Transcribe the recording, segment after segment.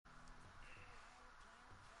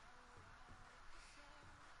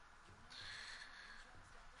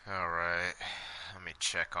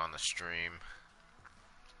check on the stream.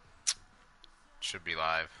 Should be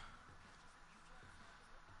live.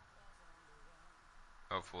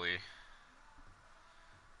 Hopefully.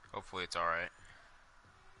 Hopefully it's alright.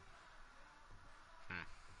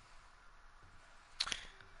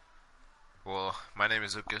 Well, my name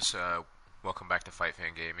is Lucas. Welcome back to Fight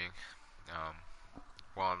Fan Gaming.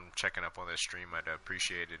 While I'm checking up on this stream, I'd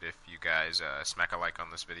appreciate it if you guys smack a like on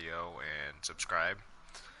this video and subscribe.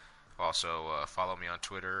 Also, follow me on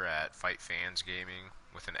Twitter at FightFansGaming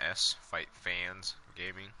with an S,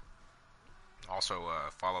 FightFansGaming. Also,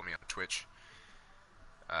 follow me on Twitch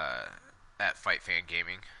at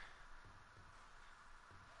FightFanGaming.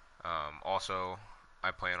 Also, I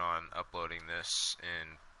plan on uploading this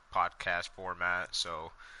in podcast format,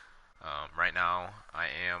 so right now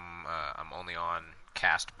I'm only on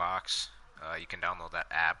Castbox. You can download that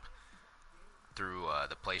app through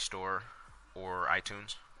the Play Store or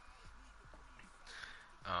iTunes.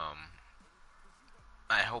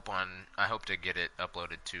 I hope to get it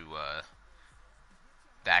uploaded to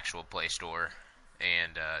the actual Play Store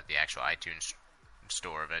and the actual iTunes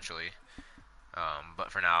store eventually.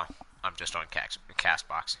 But for now, I'm just on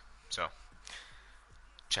Castbox, so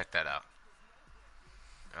check that out.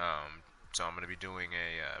 So I'm going to be doing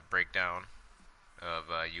a breakdown of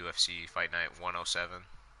UFC Fight Night 107,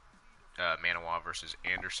 Manawa versus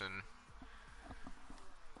Anderson.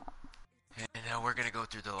 And we're going to go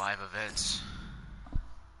through the live events.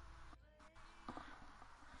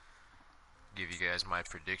 Give you guys my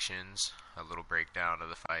predictions, a little breakdown of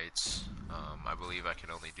the fights. I believe I can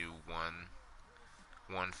only do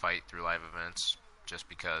one fight through live events, just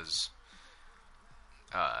because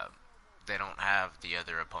they don't have the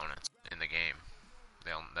other opponents in the game.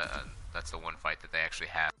 That's the one fight that they actually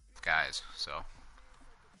have with guys. So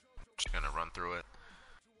just gonna run through it.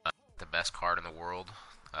 The best card in the world.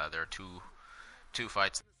 There are two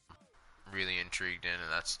fights that I'm really intrigued in,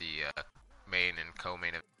 and that's the main and co-main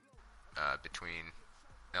event between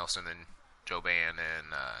Nelson and Jouban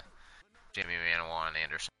and Jimmy Manawa and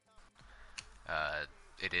Anderson.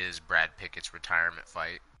 It is Brad Pickett's retirement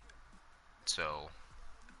fight, so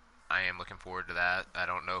I am looking forward to that. I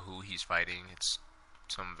don't know who he's fighting. It's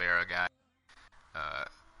some Vera guy.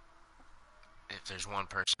 If there's one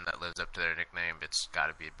person that lives up to their nickname, it's got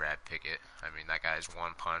to be Brad Pickett. I mean, that guy's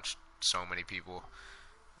one-punched so many people.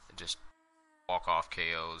 Just walk-off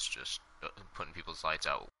KOs, just putting people's lights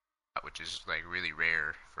out, which is like really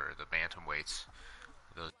rare for the bantamweights.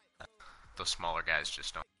 Those smaller guys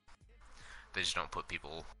just don't put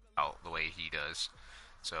people out the way he does.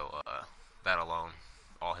 So that alone,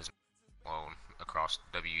 all his alone across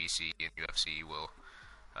WEC and UFC will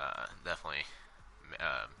definitely.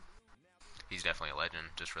 He's definitely a legend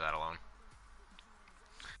just for that alone.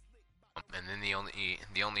 And then the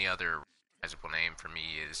only other recognizable name for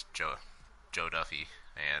me is Joe Duffy,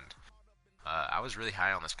 and I was really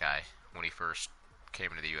high on this guy when he first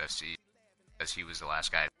came into the UFC, because he was the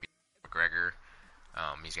last guy to beat McGregor.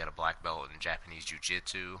 He's got a black belt in Japanese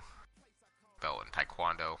Jiu-Jitsu, belt in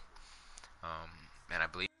Taekwondo, and I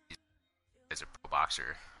believe he's a pro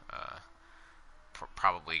boxer.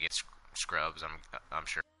 Probably gets scrubs. I'm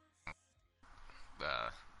sure.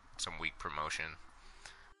 Some weak promotion.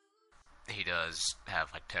 He does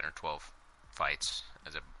have like 10 or 12 fights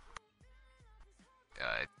as a.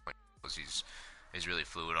 He's really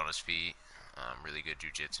fluid on his feet. Really good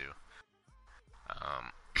jiu-jitsu.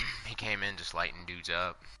 He came in just lighting dudes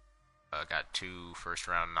up. Got 2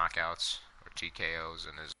 first-round knockouts or TKOs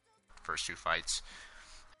in his first 2 fights.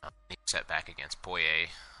 He set back against Poirier.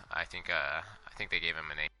 I think they gave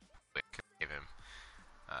him a name. Gave him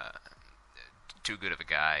too good of a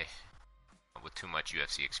guy with too much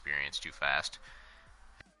UFC experience, too fast.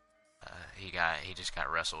 He just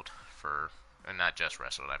got wrestled for, and not just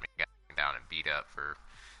wrestled. I mean, got down and beat up for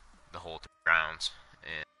the whole 3 rounds.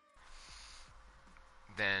 And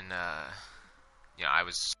then, I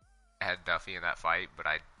had Duffy in that fight, but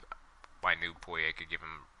I knew Poirier could give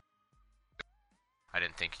him. I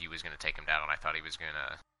didn't think he was going to take him down. I thought he was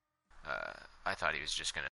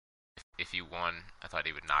just going to, if he won, I thought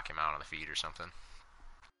he would knock him out on the feet or something.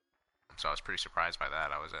 So I was pretty surprised by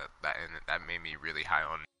that. I was at that, and that made me really high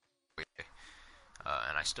on Poirier.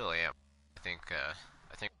 And I still am. I think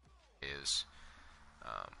he's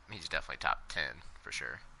definitely top 10 for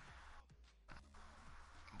sure.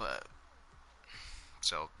 But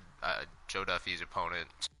so Joe Duffy's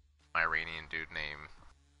opponent, an Iranian dude named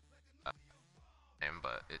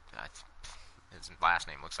but his last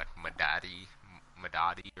name looks like Madadi.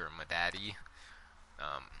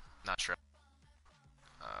 Not sure.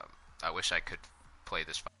 I wish I could play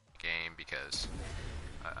this game because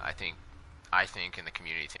I think I think, and the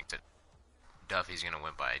community thinks that Duffy's gonna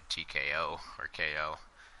win by TKO or KO,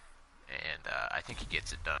 and I think he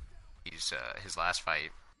gets it done. He's his last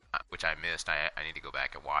fight, which I missed. I need to go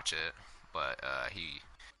back and watch it, but he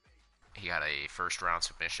got a first round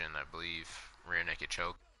submission, I believe, rear naked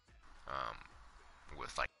choke, um,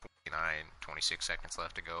 with like 26 seconds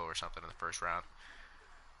left to go or something in the first round.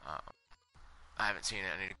 Um, I haven't seen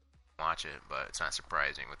it. I need to watch it, but it's not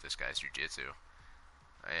surprising with this guy's jiu-jitsu.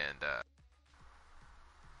 And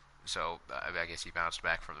so I guess he bounced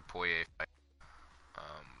back from the Poirier fight.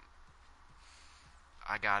 Um,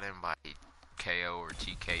 I got him by KO or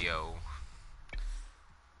TKO.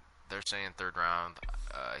 They're saying third round.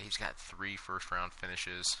 He's got 3 first round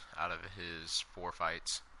finishes out of his 4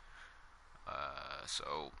 fights.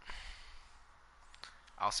 So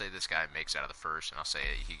I'll say this guy makes out of the first, and I'll say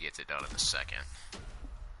he gets it done in the second.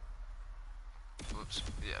 Whoops.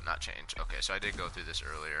 Yeah, not change. Okay, so I did go through this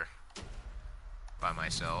earlier by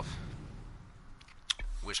myself.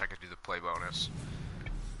 Wish I could do the play bonus.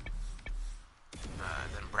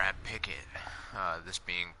 Then Brad Pickett. This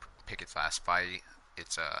being Pickett's last fight.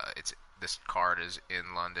 It's this card is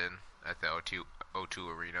in London at the O2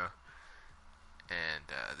 Arena,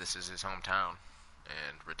 and this is his hometown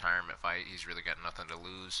and retirement fight. He's really got nothing to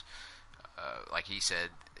lose. Like he said,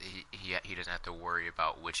 he doesn't have to worry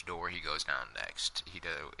about which door he goes down next.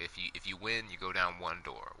 If you win, you go down one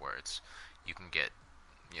door where you can get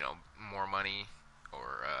more money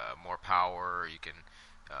or more power. Or you can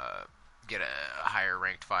get a higher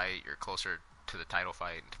ranked fight. You're closer to the title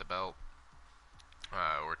fight and to the belt,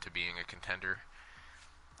 or to being a contender.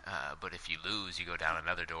 But if you lose, you go down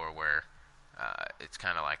another door where it's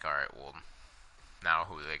kind of like, all right, well, now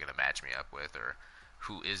who are they going to match me up with, or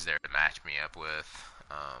who is there to match me up with?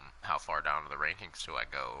 How far down to the rankings do I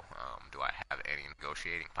go? Do I have any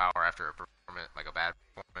negotiating power after a performance, like a bad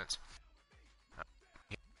performance?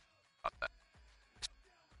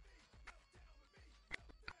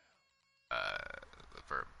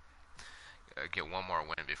 For get one more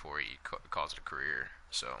win before he calls it a career.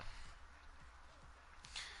 So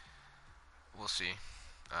we'll see.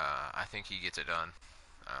 I think he gets it done.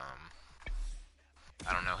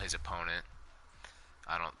 I don't know his opponent.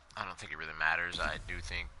 I don't think it really matters. I do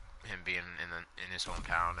think him being in his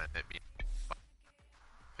hometown, and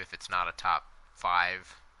if it's not a top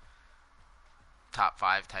five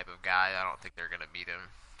type of guy, I don't think they're gonna beat him.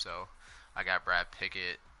 So I got Brad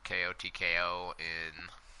Pickett KO TKO in.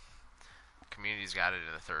 Community's got it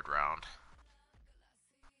in the third round.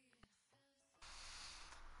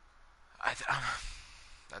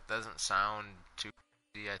 That doesn't sound too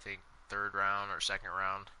easy. I think third round or second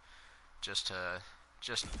round, just to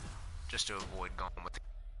avoid going with the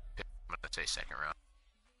pick. I'm gonna say second round.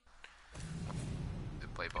 The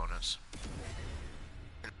play bonus.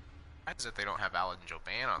 And is that they don't have Alan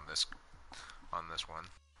Joban on this one.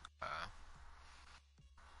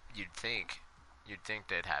 You'd think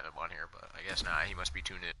they'd have him on here, but I guess not. He must be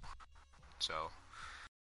too new. So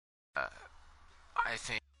I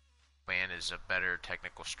think Joban is a better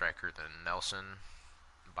technical striker than Nelson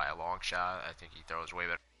by a long shot. I think he throws way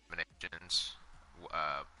better combinations,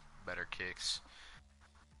 better kicks.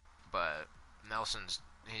 But Nelson's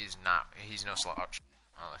he's no slouch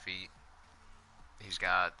on the feet. He's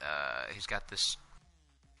got this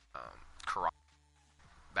karate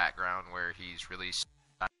background where he's really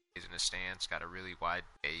sideways in his stance, got a really wide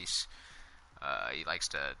base. He likes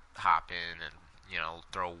to hop in and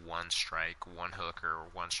throw one strike, one hook, or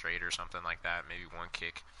one straight or something like that, maybe one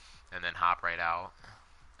kick, and then hop right out.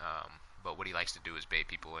 But what he likes to do is bait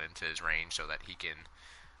people into his range so that he can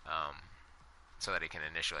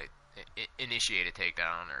initiate a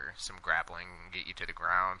takedown or some grappling and get you to the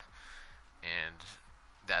ground. And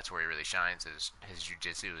that's where he really shines. His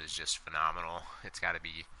jiu-jitsu is just phenomenal. It's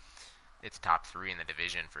top 3 in the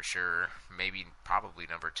division for sure. Maybe probably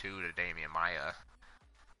number 2 to Damian Maia,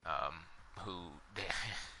 who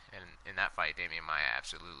in that fight, Damian Maia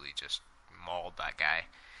absolutely just mauled that guy.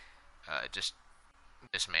 Just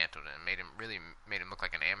dismantled him, made him look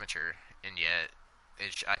like an amateur, and yet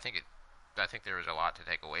I think there was a lot to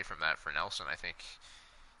take away from that for Nelson. I think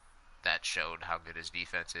that showed how good his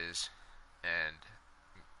defense is, and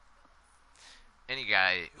any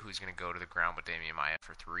guy who's going to go to the ground with Damian Maia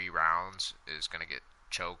for 3 rounds is going to get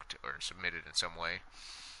choked or submitted in some way,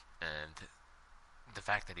 and the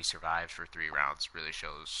fact that he survives for 3 rounds really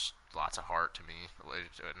shows lots of heart to me.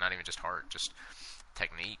 Not even just heart, just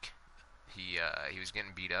technique. He was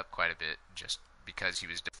getting beat up quite a bit just because he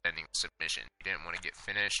was defending the submission. He didn't want to get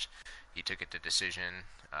finished. He took it to decision,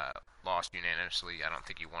 lost unanimously. I don't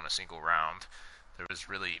think he won a single round. There was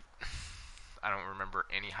really, I don't remember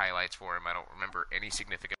any highlights for him. I don't remember any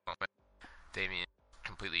significant moment. Damian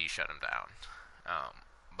completely shut him down.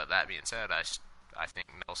 But that being said, I think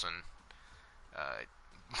Nelson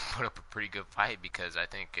put up a pretty good fight, because I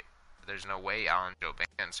think there's no way Alan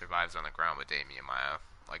Jouban survives on the ground with Damian Maia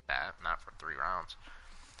like that, not for 3 rounds.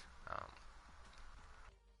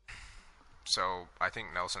 So I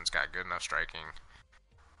think Nelson's got good enough striking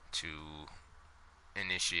to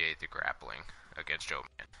initiate the grappling against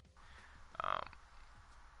Jouban.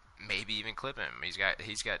 Maybe even clip him. He's got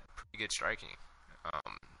pretty good striking.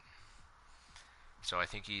 So I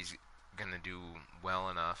think he's gonna do well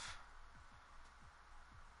enough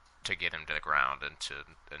to get him to the ground and to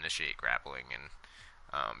initiate grappling and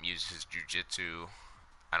use his jiu-jitsu.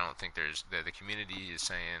 I don't think the community is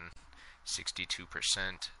saying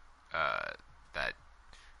 62% that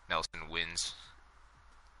Nelson wins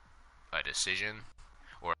a decision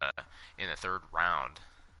or in the 3rd round,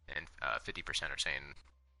 and 50% are saying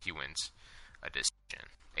he wins a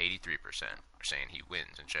decision. 83% are saying he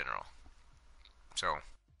wins in general. So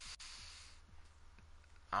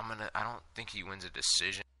I don't think he wins a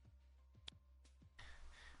decision,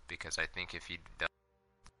 because I think if he does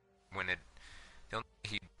win it, the only way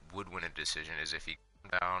he would win a decision is if he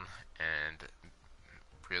came down and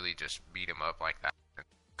really just beat him up like that.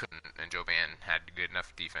 And Jouban had good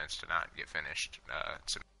enough defense to not get finished.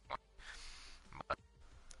 But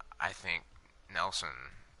I think Nelson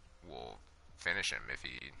will finish him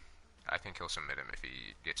I think he'll submit him if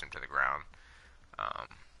he gets him to the ground.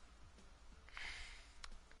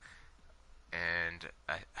 And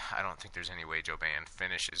I don't think there's any way Jouban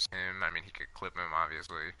finishes him. I mean, he could clip him,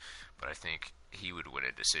 obviously, but I think he would win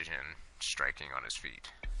a decision striking on his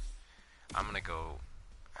feet. I'm going to go...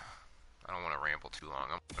 I don't want to ramble too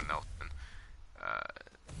long. I'm going to Nelson.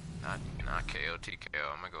 Not KO,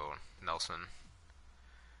 TKO. I'm going to go Nelson.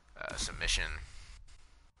 Submission.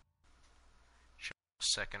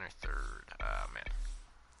 2nd or 3rd. Man.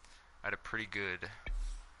 I have a pretty good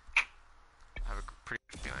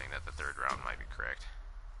feeling that the 3rd round might be correct,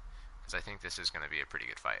 because I think this is going to be a pretty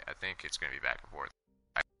good fight. I think it's going to be back and forth.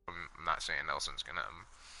 I'm not saying Nelson's going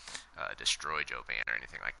to destroy Jouban or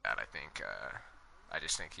anything like that. I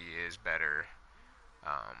just think he is better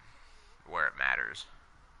where it matters,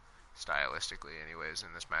 stylistically anyways,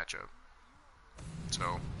 in this matchup.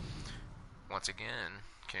 So, once again,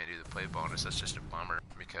 can't do the play bonus. That's just a bummer,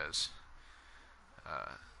 because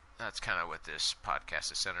that's kind of what this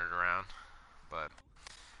podcast is centered around. But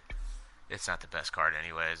it's not the best card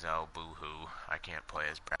anyways. Oh, boo-hoo. I can't play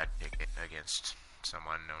as Brad Pickett against some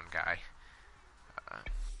unknown guy.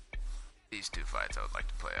 These 2 fights I would like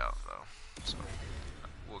to play out, though. So,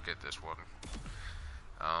 we'll get this one.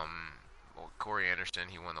 Well, Corey Anderson,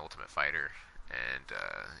 he won the Ultimate Fighter, and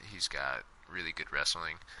he's got really good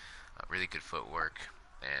wrestling, really good footwork,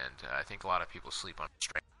 and I think a lot of people sleep on his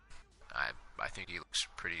strength. I think he looks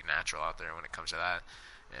pretty natural out there when it comes to that,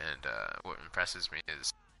 and what impresses me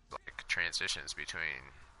is like transitions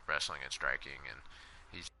between wrestling and striking, and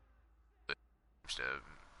he's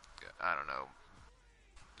I don't know,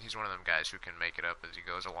 he's one of them guys who can make it up as he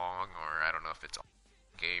goes along, or I don't know if it's a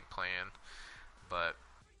game plan, but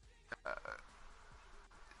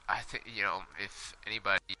I think, if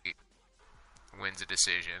anybody wins a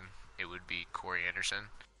decision, it would be Corey Anderson.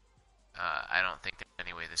 I don't think there's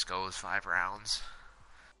any way this goes 5 rounds.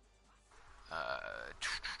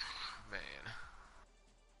 Man.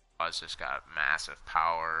 Oz just got massive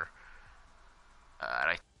power.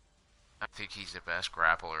 I think he's the best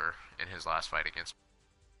grappler in his last fight against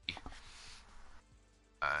me.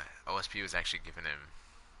 OSP was actually giving him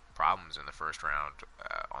problems in the 1st round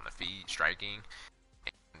on the feet, striking.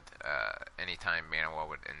 And anytime Manuwa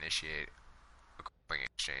would initiate a grappling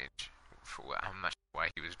exchange, I'm not sure why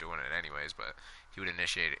he was doing it anyways, but he would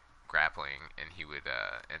initiate grappling, and he would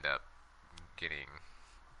end up getting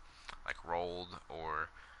like rolled, or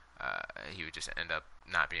he would just end up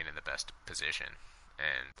not being in the best position.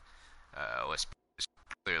 And OSP was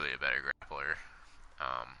clearly a better grappler,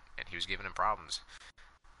 and he was giving him problems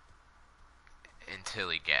until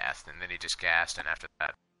he gassed, and then he just gassed, and after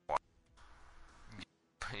that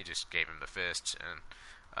he just gave him the fists and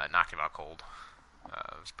knocked him out cold.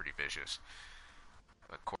 It was pretty vicious.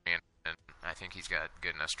 But Corey Anderson, I think he's got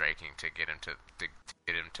good enough striking to get him to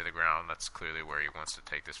get him to the ground. That's clearly where he wants to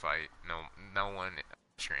take this fight. No one,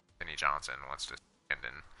 Anthony Johnson, wants to stand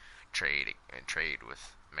and trade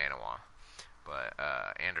with Manuwa. But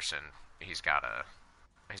Anderson, he's got to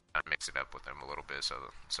mix it up with him a little bit so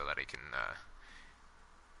that he can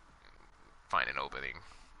find an opening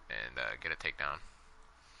and get a takedown.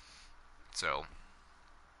 So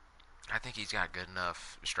I think he's got good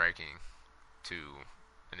enough striking to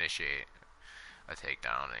initiate a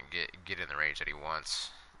takedown and get in the range that he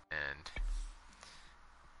wants. And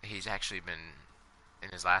he's actually been, in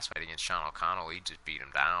his last fight against Sean O'Connell, he just beat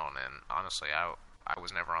him down. And honestly, I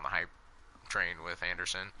was never on the hype train with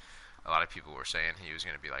Anderson. A lot of people were saying he was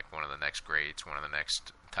going to be like one of the next greats, one of the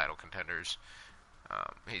next title contenders.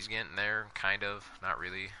 He's getting there, kind of, not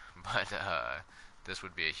really, but this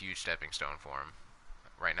would be a huge stepping stone for him.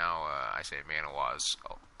 Right now, I say Manawa's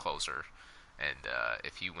closer, and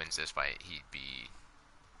if he wins this fight, he'd be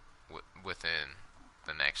within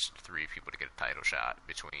the next 3 people to get a title shot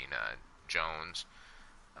between Jones,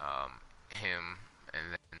 him,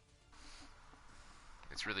 and then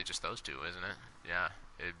it's really just those two, isn't it? Yeah,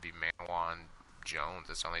 it'd be Manawa and Jones.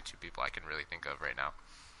 That's the only 2 people I can really think of right now.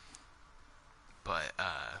 But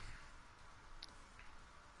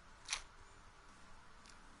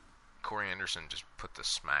Corey Anderson just put the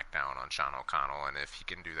smackdown on Sean O'Connell, and if he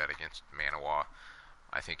can do that against Manawa,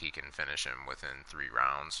 I think he can finish him within 3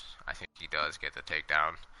 rounds. I think he does get the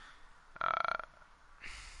takedown.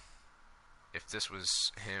 If this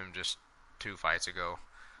was him just 2 fights ago,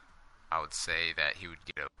 I would say that he would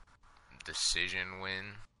get a decision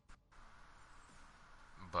win,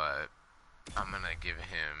 but I'm going to give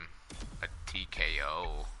him a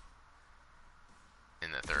TKO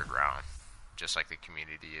in the 3rd round, just like the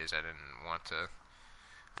community is. I didn't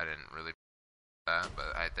really that,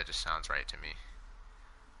 but that just sounds right to me.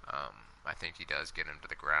 I think he does get him to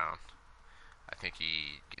the ground. I think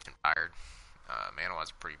he gets him tired.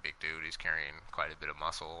 Manawa's a pretty big dude. He's carrying quite a bit of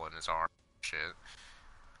muscle in his arm and shit.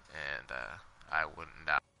 And I wouldn't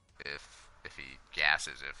doubt if he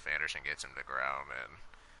gasses if Anderson gets him to the ground. And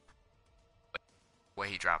the way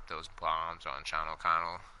he dropped those bombs on Sean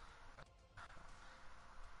O'Connell,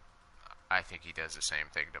 I think he does the same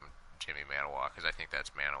thing to Jimmy Manawa, because I think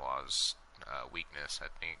that's Manawa's weakness. I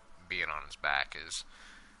think being on his back is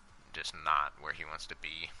just not where he wants to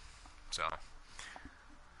be. So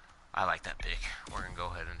I like that pick. We're going to go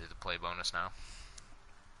ahead and do the play bonus now.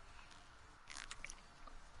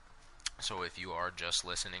 So if you are just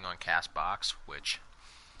listening on CastBox, which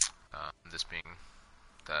this being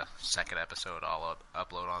the 2nd episode I'll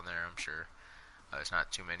upload on there, I'm sure there's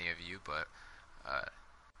not too many of you, but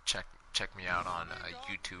check me out on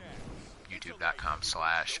YouTube,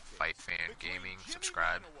 youtube.com/FightFanGaming.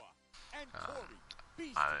 Subscribe.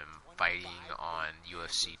 I'm fighting on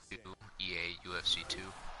UFC 2, EA UFC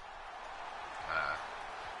 2.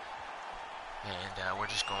 And we're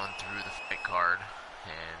just going through the fight card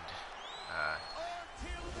and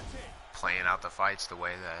playing out the fights the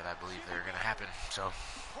way that I believe they're going to happen. So,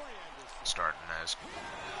 starting as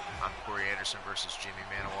I'm Corey Anderson versus Jimmy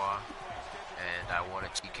Manawa, and I want a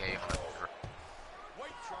TK on the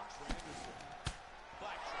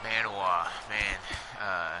Manawa, man,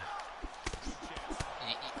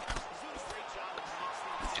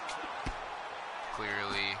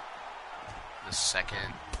 clearly the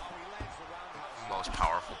 2nd most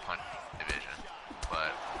powerful punch division,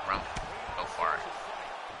 but from so far,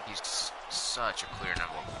 he's such a clear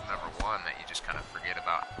number 1 that you just kind of forget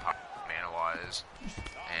about how Manawa is.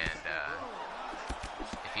 And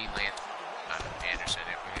if he lands on Anderson,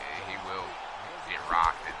 he will get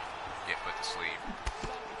rocked and get put to sleep.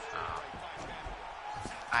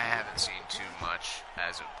 I haven't seen too much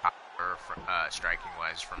as of power striking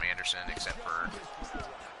wise from Anderson, except for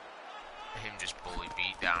him just bully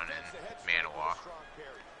beat down in Manawa.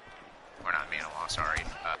 Or not Manawa, sorry,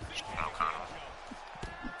 O'Connell.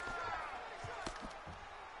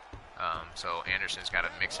 So Anderson's got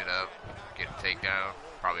to mix it up, get a takedown,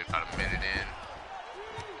 probably about a minute in.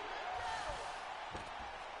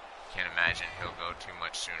 Can't imagine he'll go too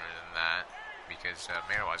much sooner than that, because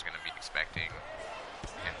Manawa's going to be expecting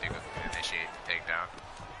him to initiate the takedown.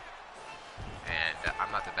 And I'm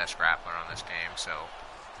not the best grappler on this game, so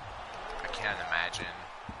I can't imagine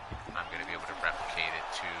I'm going to be able to replicate it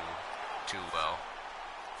too well.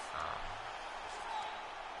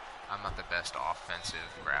 I'm not the best offensive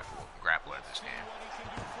grappler in this game.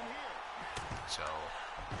 So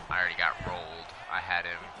I already got rolled. I had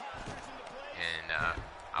him in,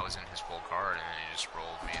 I was in his full guard, and then he just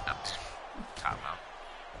rolled me up to top mount.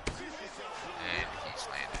 And he's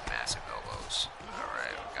landed massive elbows.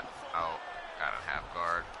 Alright, we got a half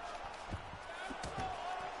guard.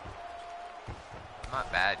 Not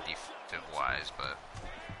bad defensive wise, but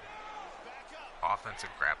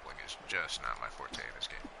offensive grappling is just not my forte in this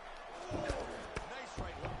game.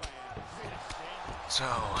 So,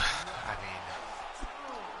 I mean,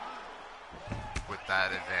 with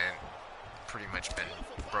that event pretty much been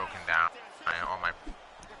broken down, all my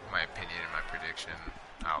opinion and my prediction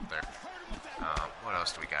out there. What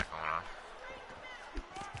else do we got going on?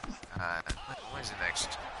 When's the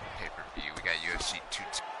next pay-per-view? We got UFC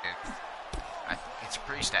 210. It's a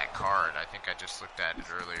pretty stacked card. I think I just looked at it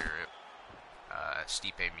earlier.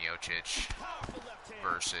 Stipe Miocic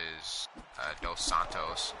versus Dos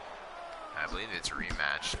Santos. I believe it's a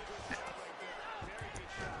rematch.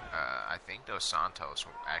 I think Dos Santos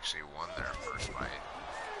actually won their first fight.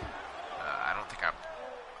 I don't think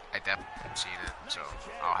I definitely haven't seen it, so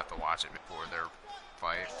I'll have to watch it before their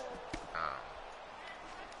fight.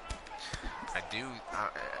 I do.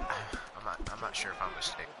 I'm not sure if I'm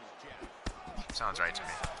mistaken. Sounds right to me.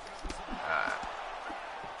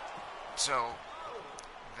 So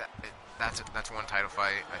that's one title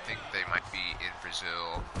fight. I think they might be in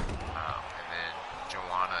Brazil, and then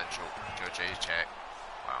Joanna Jędrzejczyk.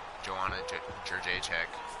 Wow, Joanna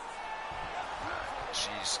Jędrzejczyk.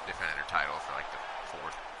 She's defended her title for like the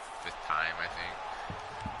 5th time, I think.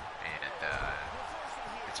 And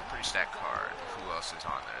it's a pretty stacked card. Who else is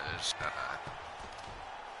on there? There's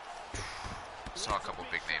saw a couple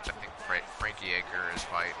big names. I think Frankie Edgar is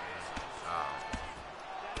fighting.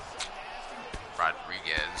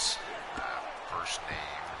 Rodriguez, first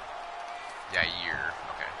name Yair.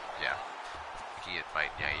 Okay, yeah. He had fight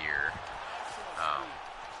Yair.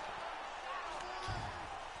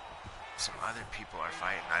 Some other people are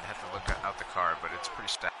fighting. I'd have to look out the card, but it's pretty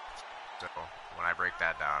stacked. So when I break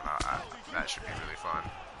that down, that should be really fun.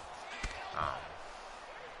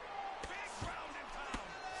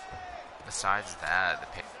 Besides that, the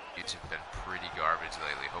pay-per-views have been pretty garbage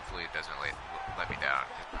lately. Hopefully it doesn't let me down.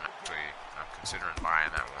 I'm considering buying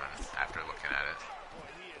that one after looking at it.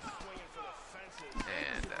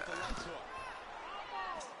 And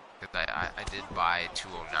I did buy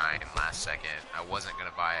 209 last second. I wasn't going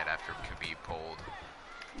to buy it after Khabib pulled,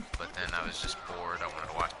 but then I was just bored. I wanted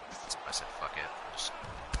to watch it. So I said, fuck it. Just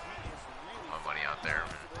put my money out there.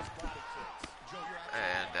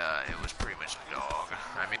 And it was pretty much dog.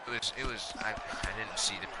 I mean, it was. I didn't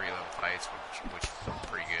see the prelim fights, which were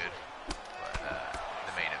pretty good, but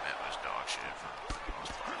the main event was dog shit for the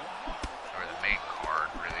most part. Or the main card,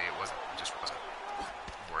 really. It just wasn't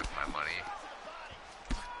worth my money.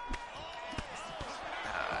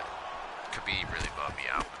 Khabib really bummed me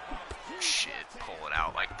out. Shit, pull it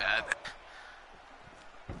out like that.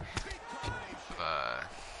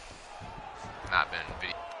 Not been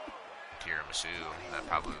video tiramisu, that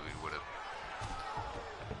probably would have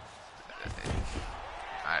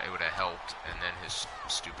it would have helped. And then his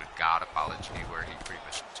stupid God apology, where he pretty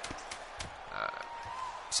much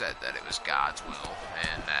said that it was God's will,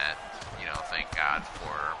 and that, thank God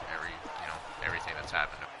for everything that's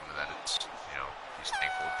happened to him, that it's, he's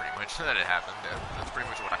thankful pretty much that it happened. That's pretty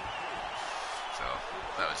much what so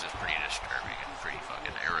that was just pretty disturbing and pretty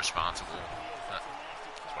fucking irresponsible. That's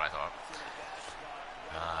what I thought.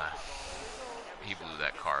 He blew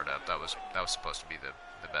that card up. That was supposed to be the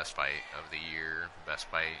best fight of the year, best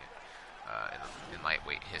fight in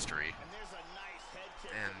lightweight history.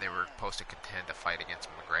 And they were supposed to contend to fight against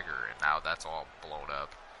McGregor, and now that's all blown up.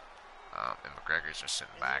 And McGregor's just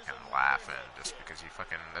sitting back and laughing just because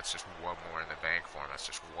that's just one more in the bank for him. That's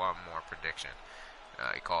just one more prediction.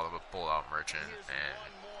 He called him a pull-out merchant, and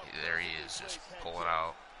there he is, just pulling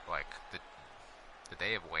out like the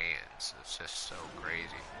day of weigh-ins. It's just so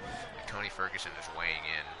crazy. Like, Tony Ferguson is weighing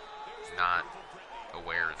in, not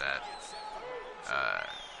aware that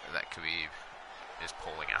that Khabib is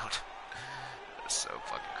pulling out. It's so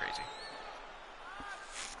fucking crazy.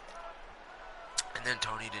 And then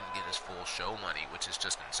Tony didn't get his full show money, which is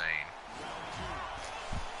just insane.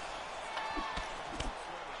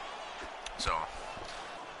 So,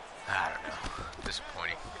 I don't know.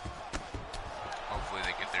 Disappointing. Hopefully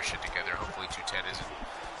they get their shit together. Hopefully 210 isn't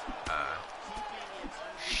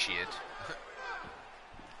shit.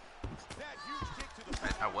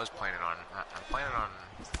 I was planning on. I'm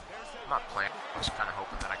not planning. I was kind of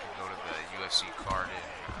hoping that I could go to the UFC card in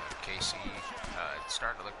KC. It's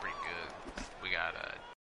starting to look pretty good. We got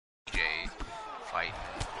Jay fighting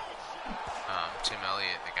Tim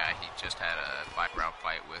Elliott, the guy he just had a 5-round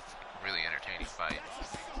fight with. Really entertaining fight.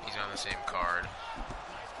 He's on the same card.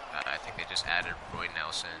 I think they just added Roy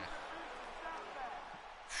Nelson.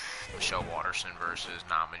 Michelle Waterson versus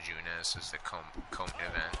Namajunas is the co-main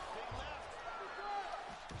event.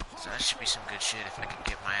 So that should be some good shit. If I can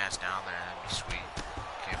get my ass down there, that'd be sweet.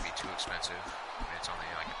 Can't be too expensive. I mean, it's only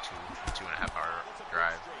like a 2.5 hour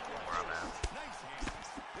drive from where I'm at.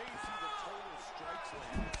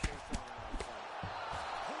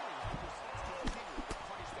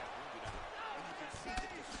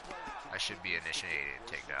 I should be initiated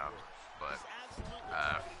takedown, but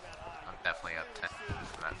I'm definitely up 10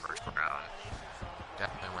 from that first round.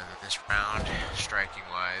 Definitely winning this round. striking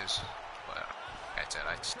wise, but like I said,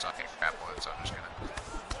 I suck at grappling, so I'm just gonna.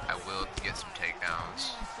 I will get some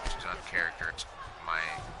takedowns, which is uncharacteristic of my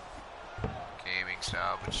gaming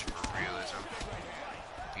style, but just for realism.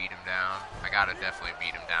 Beat him down. I gotta definitely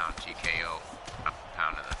beat him down. TKO,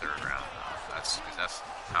 pound in the third round. That's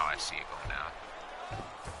how I see it going down.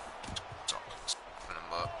 So, open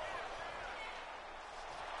him up.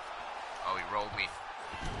 Oh, he rolled me.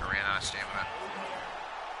 I ran out of stamina.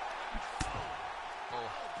 Oh,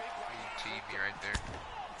 he teed me right there.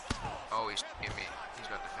 Oh, he's getting me. He's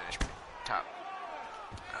about to finish me. Top.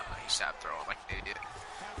 He stopped throwing like an idiot.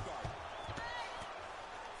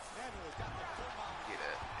 Get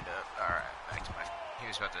up. Alright, back to my. He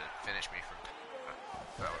was about to finish me from.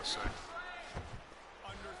 That was sick.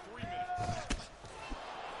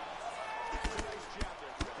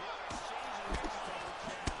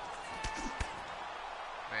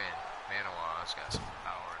 Man, Manoah's got some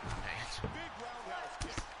power in his hands.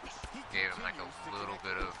 Gave him like a little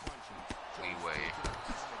bit of leeway,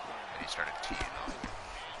 and he started teeing off.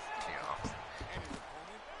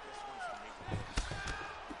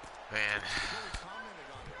 Man,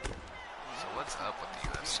 so what's up with the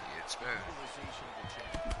UFC? It's been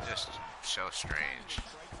just so strange.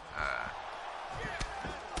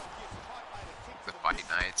 The fight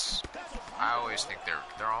nights, I always think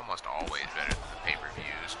they're almost always better than the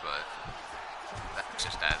pay-per-views, but that's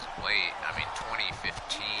just as of late. I mean,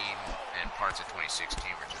 2015 and parts of 2016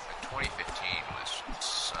 were just, but 2015 was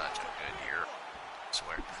such a good year, I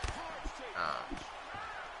swear.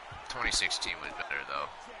 2016 was better though.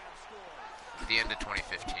 The end of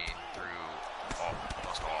 2015 through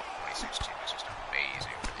almost all of 2016 was just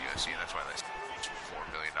amazing for the UFC. That's why they spent $4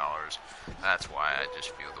 billion. That's why I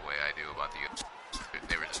just feel the way I do about the UFC.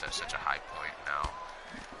 They were just at such a high point now.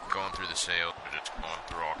 Going through the sale, they're just going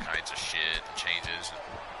through all kinds of shit and changes.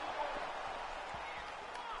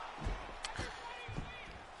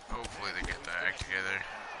 Hopefully they get their act together.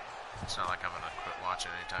 It's not like I'm going to quit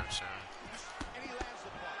watching anytime soon.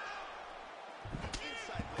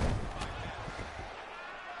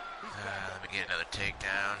 Let me get another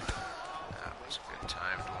takedown. That was a good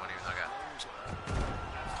timed one, even though I got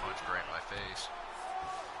punched right in my face.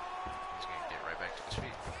 He's going to get right back to his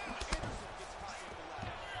feet.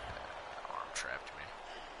 Arm trapped me.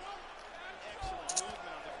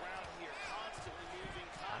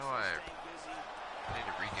 How do I need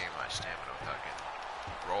to regain my stamina without getting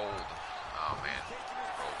rolled? Oh man,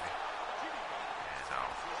 rolled me. And I'll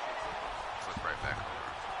flip right back over.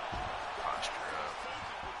 Posture up.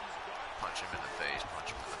 Punch him in the face,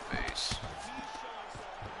 punch him in the face.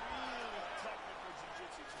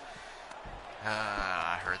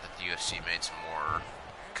 I heard that the UFC made some more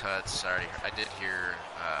cuts. I did hear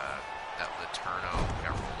that Letourneau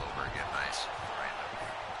got rolled over again. Nice. Random.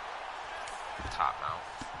 Top mount.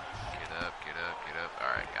 Get up.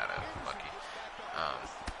 Alright, got up. Lucky.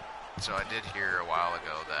 So I did hear a while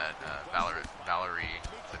ago that Valerie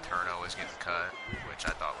Letourneau was getting cut, which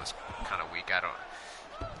I thought was kind of weak.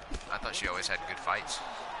 I thought she always had good fights.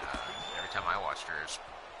 Every time I watched her,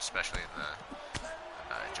 especially in the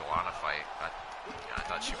Joanna fight, I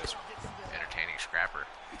thought she was entertaining scrapper.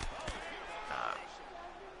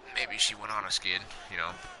 Maybe she went on a skid,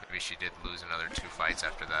 maybe she did lose another 2 fights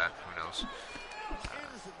after that, who knows.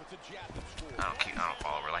 I don't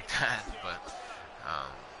follow her like that, but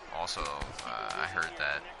also I heard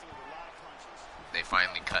that they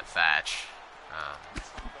finally cut Thatch,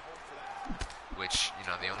 which,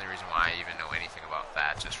 the only reason why I even know anything about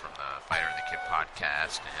Thatch is from the Fighter and the Kid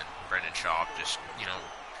podcast, and Brendan Schaub just,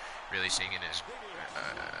 really singing his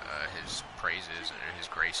praises or his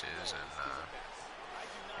graces,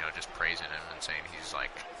 and just praising him and saying he's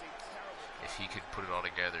like, if he could put it all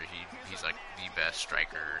together, he's like the best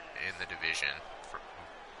striker in the division,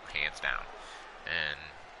 hands down. And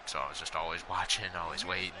so I was just always watching, always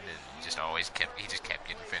waiting, and he just kept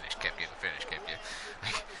getting finished,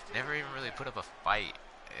 like, never even really put up a fight.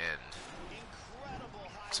 And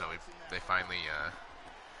so they finally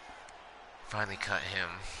cut him.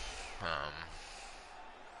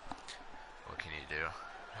 What can you do?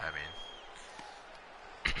 I mean,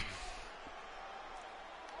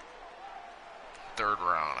 third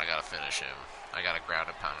round, I gotta finish him. I gotta ground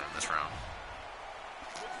and pound him this round.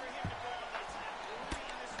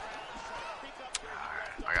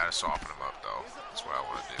 Alright, I gotta soften him up though. That's what I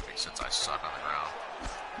want to do, since I suck on the ground.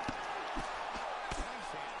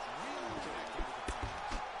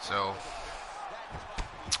 So,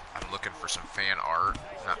 I'm looking for some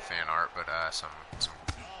not fan art, but some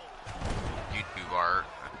YouTube art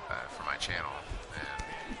for my channel,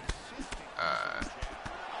 and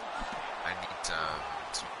I need some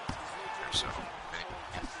so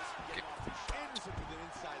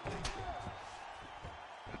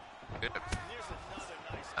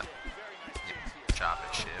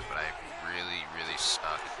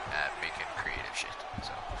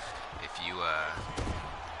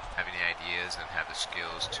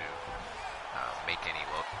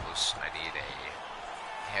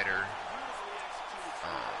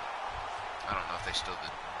still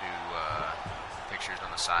the new pictures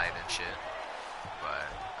on the side and shit. But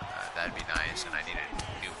that'd be nice, and I need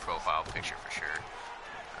a new profile picture for sure.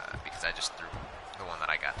 Because I just threw the one that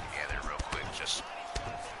I got together real quick, just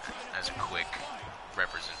as a quick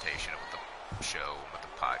representation of what the show, what the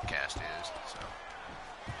podcast is. So,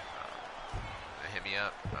 hit me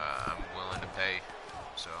up. I'm willing to pay.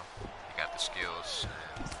 So, you got the skills,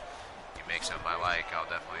 and you make something I like, I'll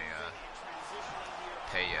definitely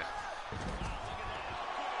pay you.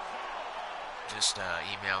 Just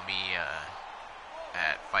email me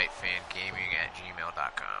at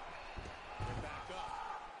fightfangaming@gmail.com.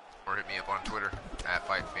 Or hit me up on Twitter at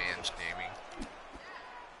fightfansgaming.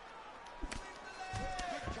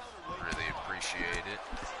 Really appreciate it.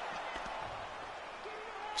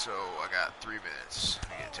 So I got 3 minutes to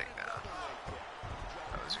get taken down.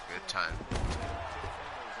 That was a good time.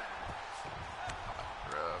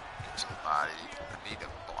 Rub, get to the body. I need to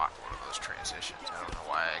block one of those transitions. I don't know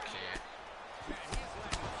why I can't. Need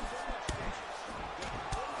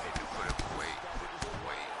to put him weight.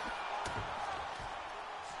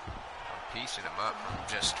 I'm piecing him up from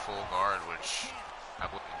just full guard, which I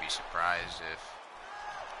wouldn't be surprised if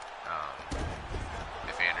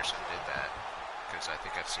Anderson did that, because I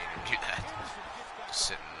think I've seen him do that.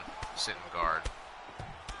 Just sit in guard.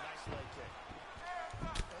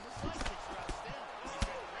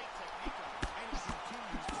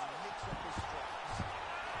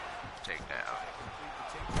 Take down.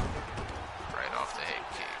 Right off the head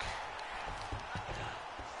kick.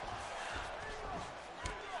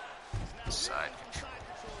 Side control.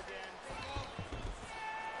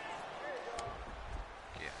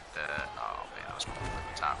 Oh man, I was moving from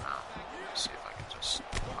the top now. Let's see if I can just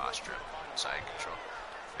posture side control.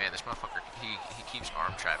 Man, this motherfucker, he keeps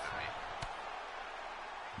arm trapping me.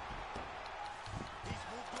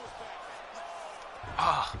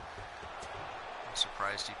 Oh, I'm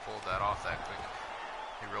surprised he pulled that off that quick.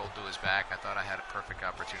 He rolled to his back. I thought I had a perfect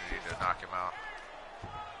opportunity to knock him out.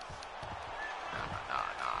 Nah.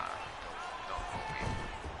 Don't hold me.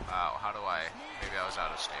 Wow, how do I? Maybe I was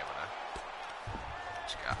out of stamina.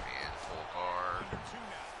 He's got me in full guard.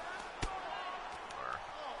 Or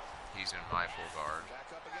he's in my full guard,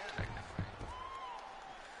 technically.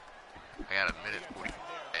 I got a minute 45.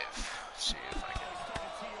 Let's see if I can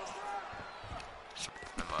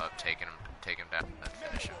swing him up, take him down, and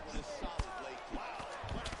finish him.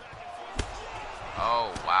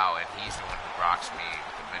 Oh, wow, and he's the one who rocks me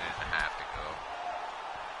with a minute and a half to go.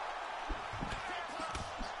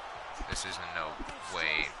 This is in no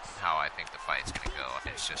way how I think the fight's gonna go.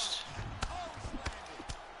 It's just,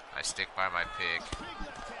 I stick by my pick,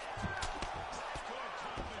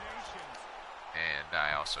 and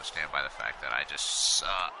I also stand by the fact that I just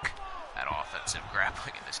suck at offensive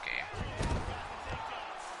grappling in this game.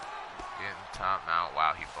 Getting top mount.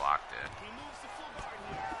 Wow, he blocked it.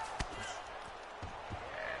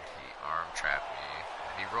 And he arm trapped me.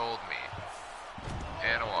 And he rolled me.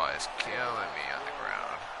 Anawa is killing me on the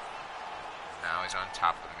ground. Now he's on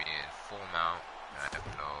top of me in full mount. And I have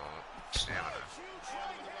no stamina.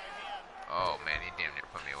 Oh man, he damn near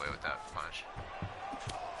put me away with that punch.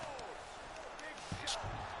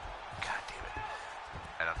 God damn it.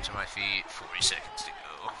 Right up to my feet. 40 seconds to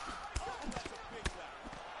go.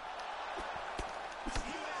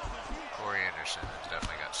 Corey Anderson has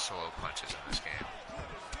definitely got slow punches in this game.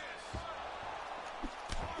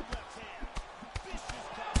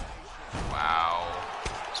 Wow.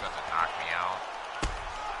 He's about to knock me out.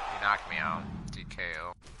 He knocked me out.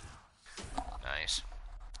 TKO. Nice.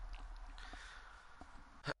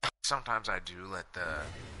 Sometimes I do let the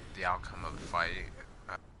outcome of the fight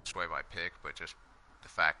sway my pick, but just the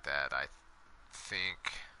fact that I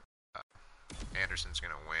think Anderson's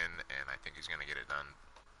going to win, and I think he's going to get it done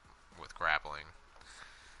with grappling,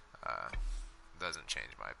 doesn't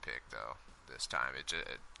change my pick, though, this time. It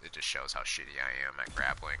just shows how shitty I am at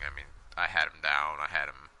grappling. I mean, I had him down, I had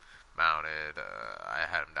him mounted, I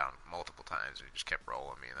had him down multiple times, and he just kept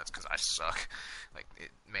rolling me, and that's because I suck. Like,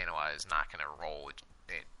 Manoa is not going to roll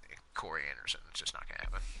Corey Anderson. It's just not going to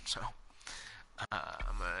happen. So,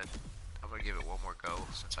 I'm gonna give it one more go,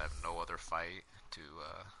 since I have no other fight to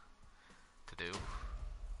do.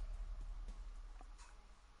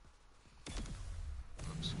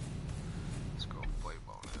 Oops. Let's go play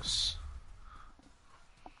bonus.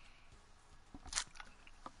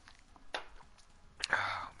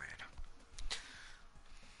 Oh man.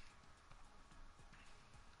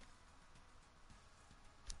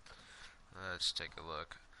 Let's take a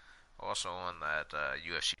look. Also on that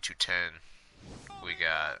UFC 210, we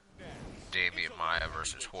got Damian Maia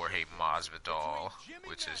versus Jorge Masvidal,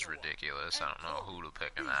 which is ridiculous. I don't know who to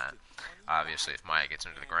pick in that. Obviously, if Maia gets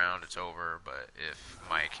him to the ground, it's over. But if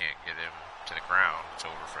Maia can't get him to the ground, it's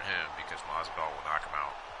over for him because Masvidal will knock him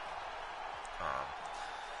out.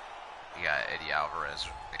 You got Eddie Alvarez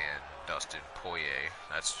and Dustin Poirier.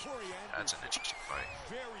 That's an interesting fight.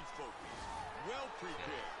 Very focused, well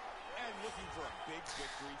prepared, and looking for a big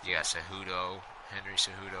victory. You got Henry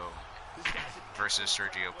Cejudo versus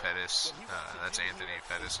Sergio Pettis. That's Anthony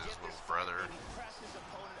Pettis' little brother.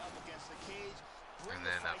 And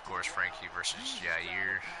then, of course, Frankie versus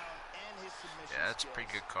Jair. Yeah, that's a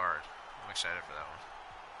pretty good card. I'm excited for that one.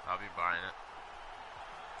 I'll be buying it.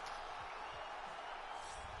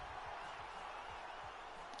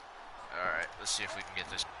 Alright, let's see if we can get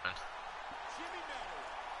this done.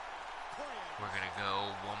 We're going to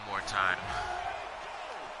go one more time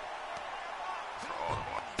for all the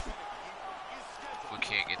more. We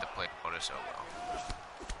can't get the play notice, oh well.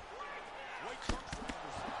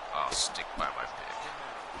 I'll stick by my pick.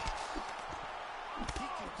 He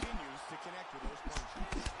continues to connect with those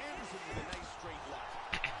punches. Anderson with a nice straight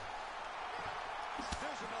left.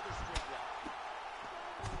 There's another straight left.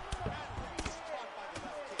 He's caught by the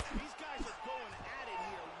left kick. These guys are going at it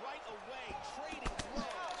here right away, trading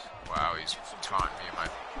blows. Wow, he's taunting me in my...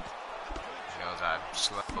 He knows I'm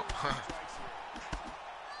slow.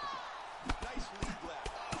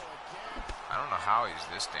 I don't know how he's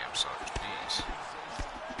this damn slow. Jeez.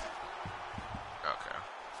 Okay.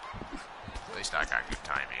 At least I got good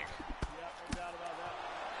timing.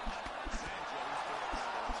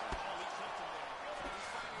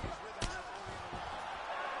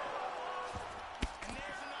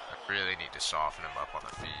 I really need to soften him up on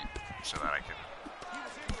the feet so that I can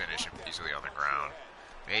finish him easily on the ground.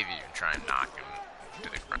 Maybe even try and knock him to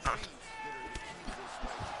the ground.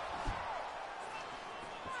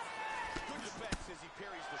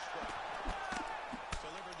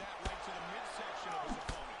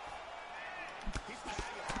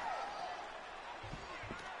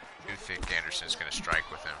 I think Anderson's going to strike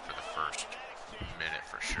with him for the first minute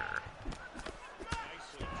for sure.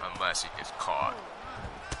 Unless he gets caught.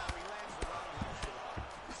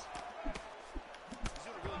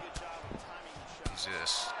 He's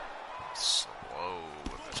just slow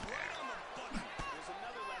with this game.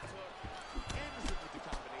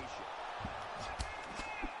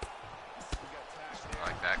 I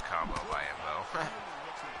like that combo by him though.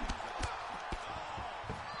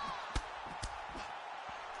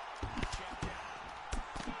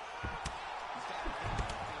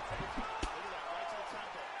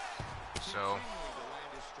 So,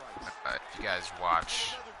 if you guys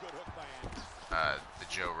watch the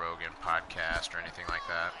Joe Rogan podcast or anything like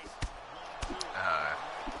that,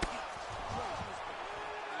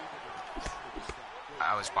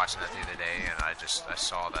 I was watching that the other day and I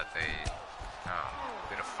saw that they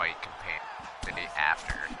did a fight campaign the day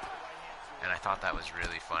after, and I thought that was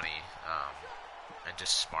really funny and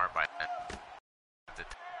just smart by them.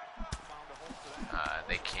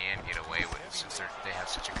 They can get away with it since they have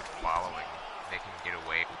such a good following. They can get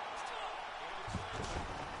away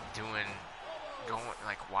going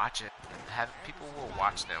like watch it. People will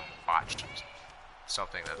watch them watch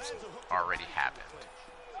something that's already happened,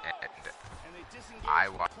 and I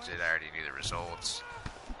watched it. I already knew the results,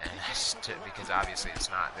 and because obviously it's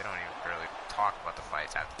not. They don't even really talk about the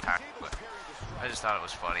fights at the time. But I just thought it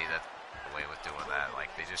was funny that the way with doing that, like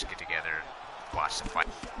they just get together, watch the fight.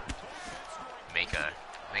 Make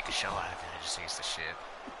a show out of it. I just think it's the shit.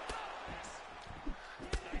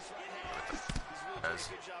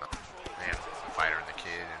 Man, the fighter and the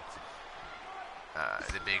kid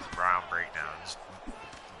and the big Brown breakdowns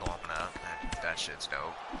blowing up. That shit's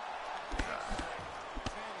dope.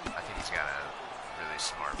 I think he's got a really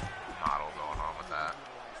smart model going on with that.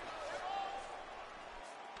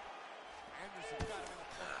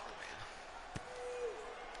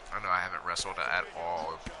 I know I haven't wrestled at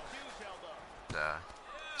all the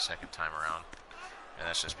second time around, and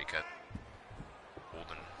that's just because old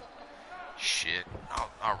and shit.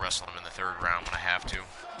 I'll wrestle him in the third round when I have to.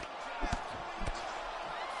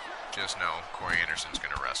 Just know Corey Anderson's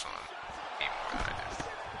gonna wrestle him way more than I do.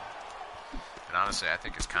 And honestly, I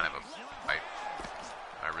think it's kind of a fight.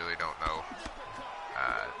 I really don't know.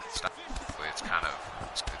 It's kind of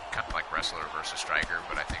like wrestler versus striker,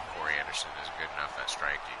 but I think Corey Anderson is good enough at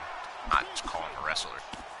striking. Not just call him a wrestler.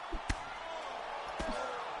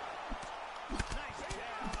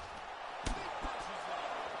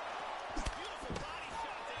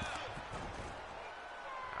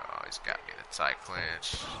 Oh, he's got me the side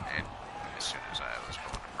clinch, and as soon as I was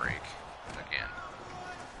going to break again.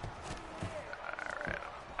 Alright,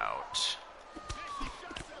 I'm out.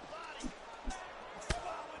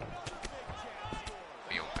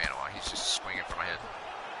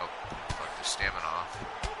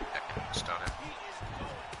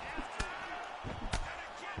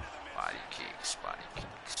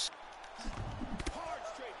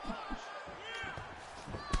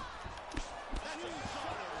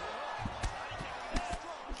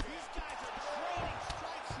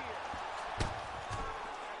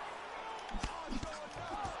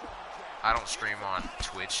 I don't stream on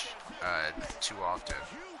Twitch too often.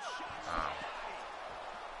 Um,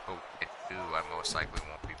 but if I do, I most likely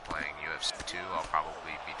won't be playing UFC 2. I'll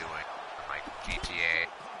probably be doing like GTA,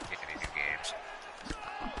 any new games.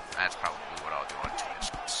 That's probably what I'll do on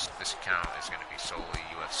Twitch. This account is going to be solely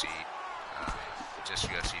UFC, just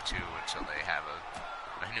UFC 2 until they have a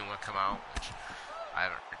new one come out, which I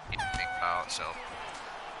haven't heard anything about, so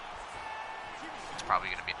it's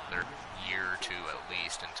probably going to be another year or two at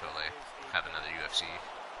least until they have another UFC,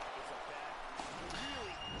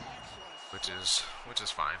 which is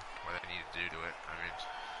fine. What they need to do to it. I mean,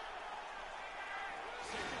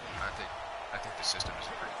 I think the system is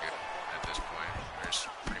pretty good at this point. There's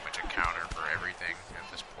pretty much a counter for everything at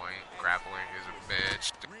this point. Grappling is a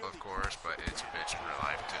bitch, of course, but it's a bitch in real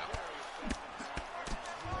life too.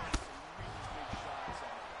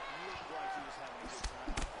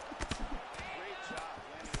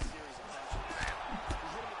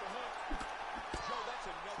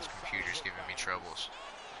 This computer's giving me troubles.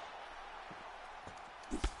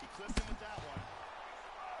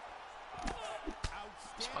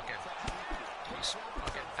 He's fucking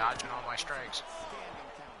dodging all my strikes.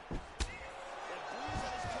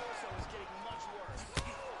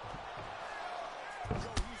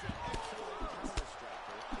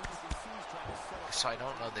 So I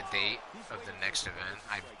don't know the date of the next event.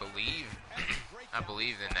 I believe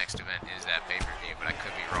the next event is that pay-per-view, but I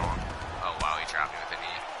could be wrong. Oh wow, he dropped me with a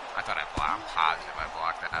knee. I thought I'm positive I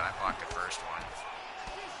blocked that. I blocked the first one.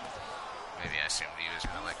 Maybe I assumed he was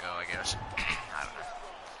gonna let go, I guess. I don't know.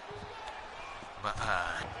 But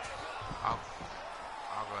I'll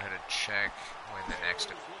go ahead and check when the next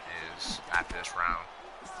is after this round.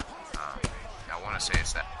 I want to say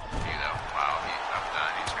it's that view though. Wow, I'm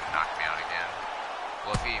done. He's gonna knock me out again.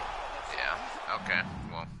 Well, if he, yeah, okay.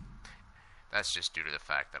 Well, that's just due to the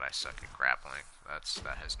fact that I suck at grappling.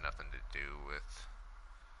 That has nothing to do with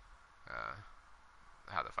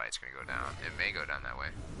how the fight's gonna go down. It may go down that way.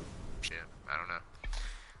 Shit, I don't know.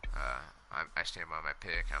 I stand by my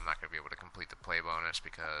pick. I'm not gonna be able to complete the play bonus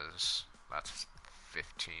because that's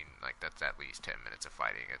 15. Like that's at least 10 minutes of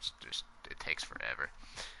fighting. It's just it takes forever.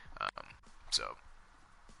 So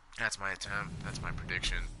that's my attempt. That's my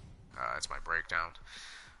prediction. That's my breakdown.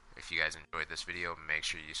 If you guys enjoyed this video, make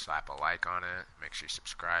sure you slap a like on it. Make sure you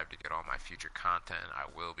subscribe to get all my future content.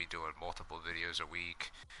 I will be doing multiple videos a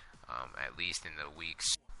week, at least in the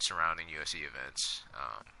weeks surrounding UFC events.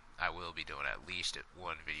 I will be doing at least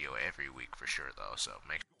one video every week for sure, though, so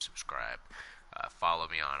make sure you subscribe. Follow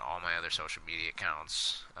me on all my other social media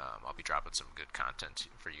accounts. I'll be dropping some good content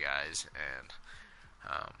for you guys, and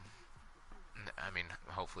I mean,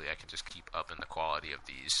 hopefully I can just keep upping the quality of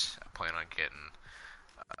these. I plan on getting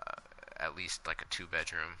at least like a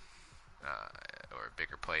 2-bedroom or a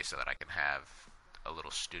bigger place so that I can have a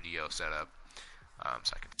little studio set up,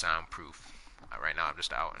 so I can soundproof. Right now I'm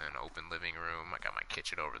just out in an open living room. I got my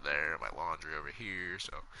kitchen over there, my laundry over here,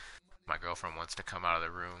 so my girlfriend wants to come out of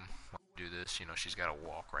the room do this, you know, she's got to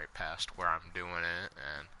walk right past where I'm doing it,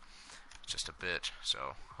 and it's just a bitch.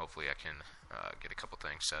 So hopefully I can get a couple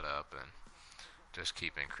things set up and just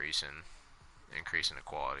keep increasing the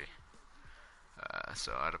quality.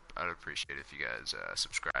 So I'd appreciate it if you guys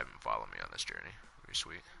subscribe and follow me on this journey. It'd be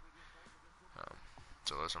sweet.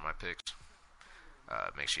 So those are my picks.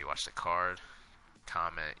 Make sure you watch the card.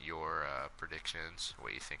 Comment your predictions,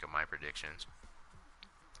 what you think of my predictions.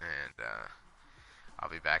 And I'll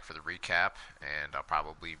be back for the recap, and I'll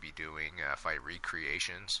probably be doing fight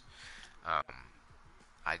recreations.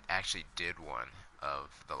 I actually did one of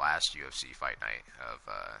the last UFC fight night of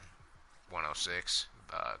 106,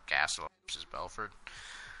 Gastelum versus Belfort.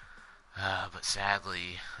 But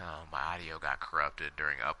sadly, my audio got corrupted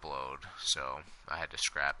during upload, so I had to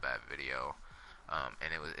scrap that video.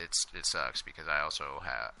 And it sucks because I also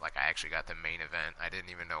I actually got the main event. I didn't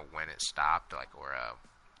even know when it stopped, or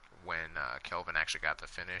when Kelvin actually got the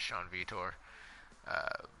finish on Vitor.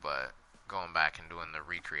 But going back and doing the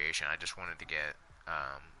recreation, I just wanted to get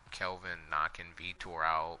Kelvin knocking Vitor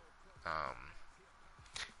out.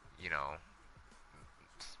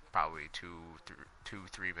 Probably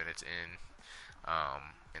 2-3 minutes in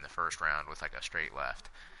the first round with like a straight left,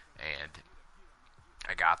 and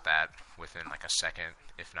I got that within like a second,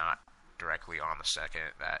 if not directly on the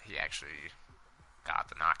second, that he actually got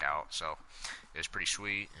the knockout. So it was pretty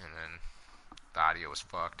sweet, and then the audio was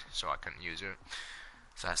fucked, so I couldn't use it.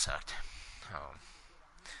 So that sucked.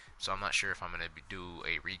 So I'm not sure if I'm going to do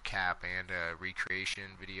a recap and a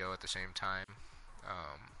recreation video at the same time.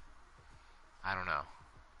 I don't know.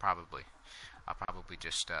 Probably. I'll probably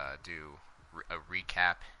just do a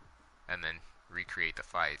recap and then recreate the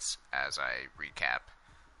fights as I recap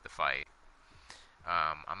the fight.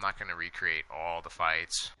 I'm not going to recreate all the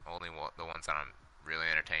fights, only the ones that I'm really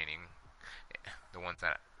entertaining, the ones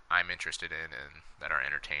that I'm interested in and that are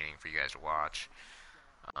entertaining for you guys to watch.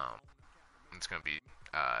 Um, it's going to be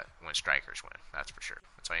when strikers win, that's for sure.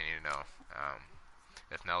 That's all you need to know.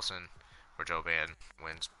 If Nelson or Jovan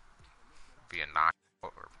wins via knockout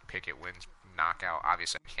or Pickett wins knockout,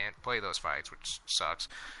 obviously I can't play those fights, which sucks.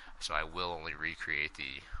 So I will only recreate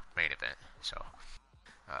the main event. So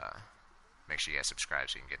make sure you guys subscribe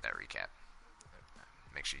so you can get that recap.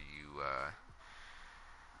 Make sure you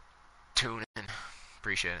tune in.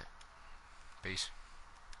 Appreciate it. Peace.